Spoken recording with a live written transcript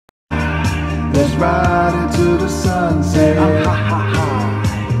ride into the sunset. I'm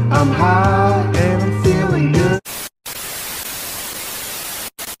high, I'm high, and I'm feeling good.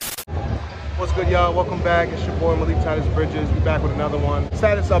 What's good, y'all? Welcome back. It's your boy Malik, Titus Bridges. We back with another one.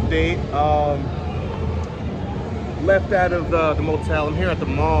 Status update. Left out of the motel. I'm here at the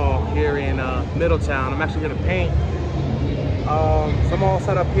mall here in Middletown. I'm actually here to paint. So I'm all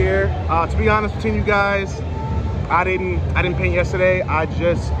set up here. To be honest between you guys, I didn't paint yesterday. I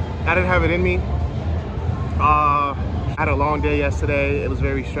didn't have it in me. I had a long day yesterday. It was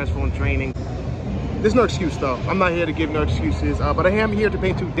very stressful and draining. There's no excuse though. I'm not here to give no excuses, but I am here to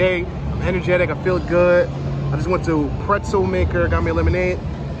paint today. I'm energetic, I feel good. I just went to Pretzel Maker, got me a lemonade.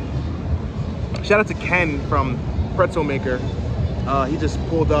 Shout out to Ken from Pretzel Maker. He just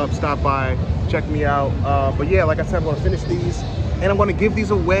pulled up, stopped by, checked me out. But yeah, like I said, I'm gonna finish these and I'm gonna give these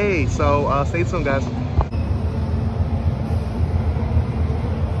away. So stay tuned, guys.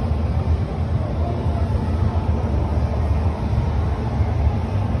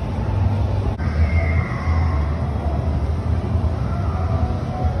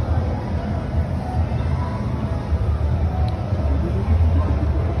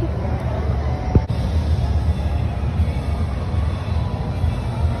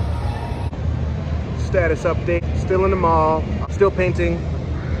 Status update, still in the mall, still painting.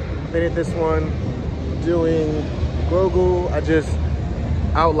 Painted this one, doing Grogu. I just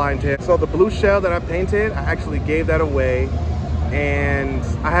outlined it. So the blue shell that I painted, I actually gave that away. And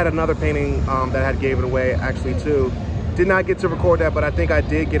I had another painting that I had gave it away actually too. Did not get to record that, but I think I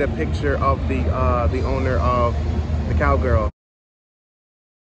did get a picture of the owner of the cowgirl.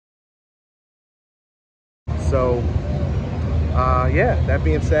 So yeah, that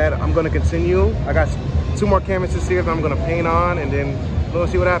being said, I'm gonna continue. I got 2 more canvases here that I'm gonna paint on, and then we'll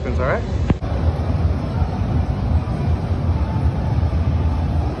see what happens, all right?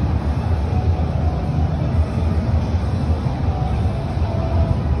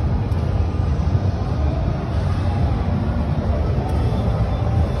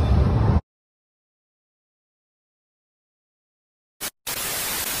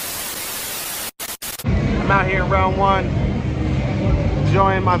 I'm out here in round 1.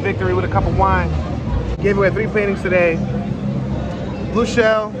 Enjoying my victory with a cup of wine. Gave away 3 paintings today. Blue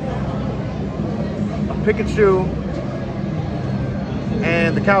shell, Pikachu,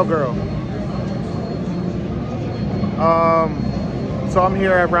 and the cowgirl. So I'm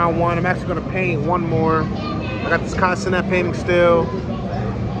here at round 1. I'm actually gonna paint 1 more. I got this consonant painting still.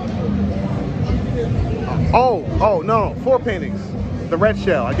 Oh no, 4 paintings. The red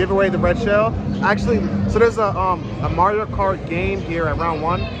shell. I gave away the red shell. Actually, so there's a Mario Kart game here at round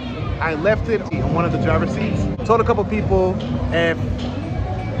 1. I left it on one of the driver's seats. Told a couple people if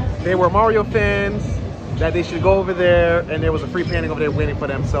they were Mario fans that they should go over there, and there was a free painting over there waiting for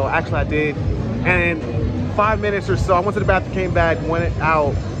them. So actually I did. And in 5 minutes or so, I went to the bathroom, came back, went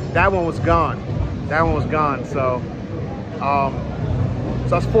out. That one was gone. That one was gone. So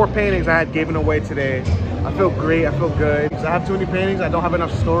that's 4 paintings I had given away today. I feel great, I feel good. I have too many paintings, I don't have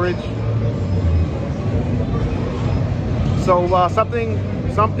enough storage. So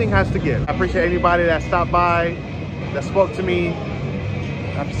something has to give. I appreciate anybody that stopped by, that spoke to me.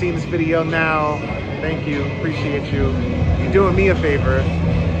 I've seen this video now. Thank you, appreciate you. You're doing me a favor.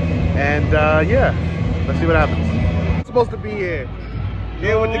 And yeah, let's see what happens. I'm supposed to be here.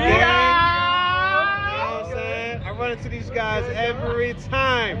 Here with the gang. You know what I'm saying? I run into these guys every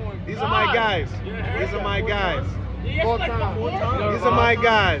time. These are my guys. These are my guys. Full time. These are my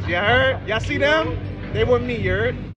guys. You heard? Y'all see them? They were me, you heard?